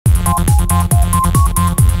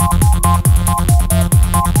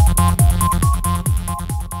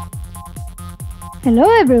Hello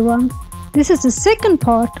everyone! This is the second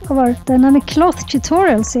part of our dynamic cloth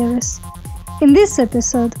tutorial series. In this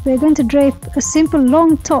episode we are going to drape a simple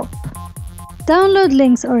long top. Download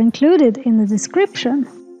links are included in the description.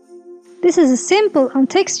 This is a simple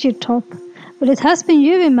untextured top, but it has been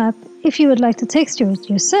UV mapped if you would like to texture it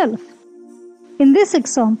yourself. In this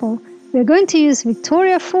example we are going to use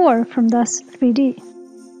Victoria 4 from DAZ 3D.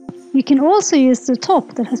 You can also use the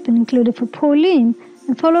top that has been included for Pauline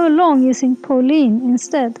and follow along using Pauline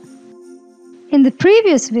instead. In the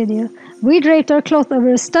previous video, we draped our cloth over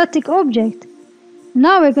a static object.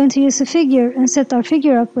 Now we're going to use a figure and set our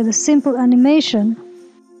figure up with a simple animation.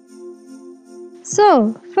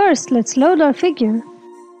 So, first let's load our figure.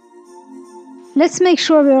 Let's make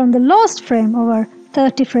sure we're on the last frame of our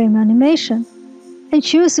 30 frame animation and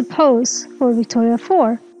choose a pose for Victoria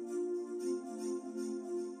 4.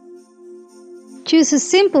 Choose a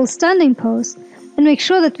simple standing pose and make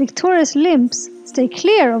sure that Victoria's limbs stay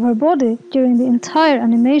clear of her body during the entire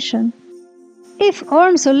animation. If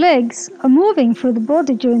arms or legs are moving through the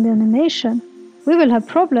body during the animation, we will have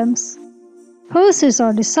problems. Poses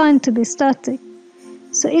are designed to be static,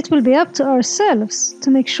 so it will be up to ourselves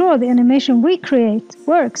to make sure the animation we create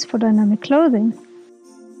works for dynamic clothing.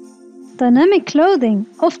 Dynamic clothing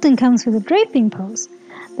often comes with a draping pose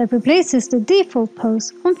that replaces the default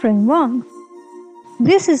pose on frame 1.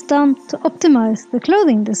 This is done to optimize the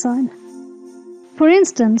clothing design. For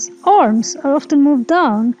instance, arms are often moved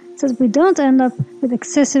down so that we don't end up with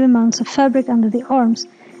excessive amounts of fabric under the arms,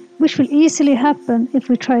 which will easily happen if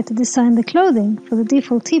we try to design the clothing for the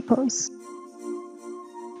default T-pose.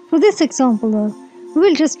 For this example though, we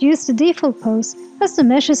will just use the default pose as the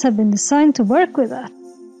meshes have been designed to work with that.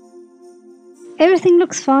 Everything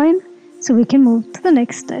looks fine, so we can move to the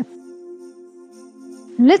next step.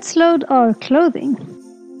 Let's load our clothing.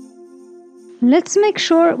 Let's make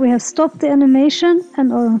sure we have stopped the animation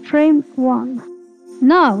and are on frame 1.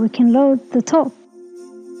 Now we can load the top.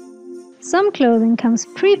 Some clothing comes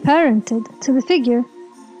pre-parented to the figure.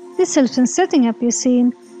 This helps in setting up your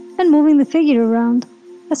scene and moving the figure around,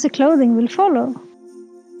 as the clothing will follow.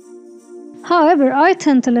 However, I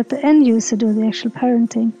tend to let the end user do the actual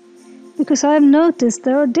parenting, because I have noticed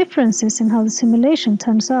there are differences in how the simulation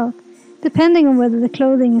turns out, depending on whether the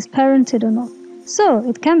clothing is parented or not, so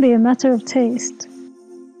it can be a matter of taste.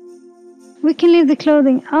 We can leave the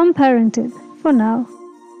clothing unparented for now.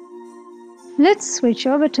 Let's switch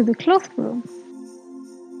over to the cloth room.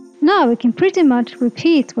 Now we can pretty much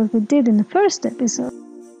repeat what we did in the first episode.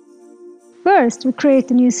 First, we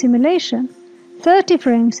create a new simulation. 30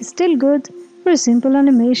 frames is still good for a simple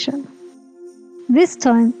animation. This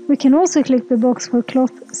time, we can also click the box for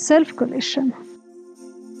cloth self-collision.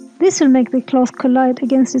 This will make the cloth collide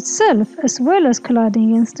against itself as well as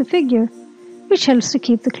colliding against the figure, which helps to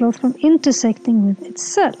keep the cloth from intersecting with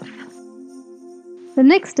itself. The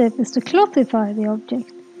next step is to clothify the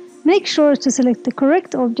object. Make sure to select the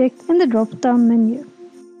correct object in the drop-down menu.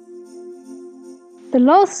 The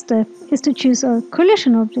last step is to choose our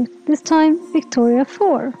collision object, this time Victoria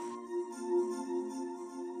 4.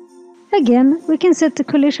 Again, we can set the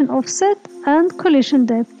collision offset and collision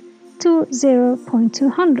depth to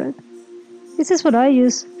 0.200. This is what I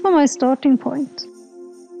use for my starting point.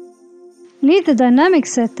 Leave the dynamic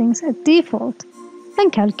settings at default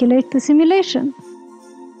and calculate the simulation.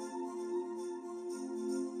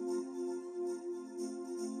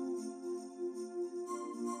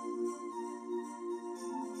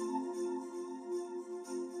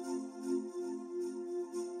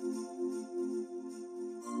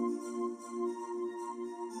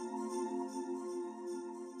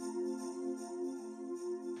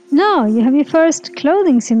 Now you have your first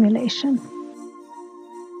clothing simulation.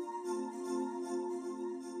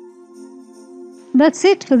 That's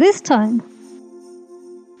it for this time.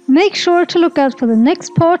 Make sure to look out for the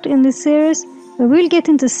next part in this series, where we'll get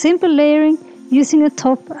into simple layering using a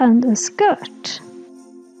top and a skirt.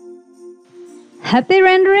 Happy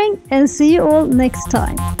rendering and see you all next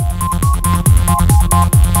time!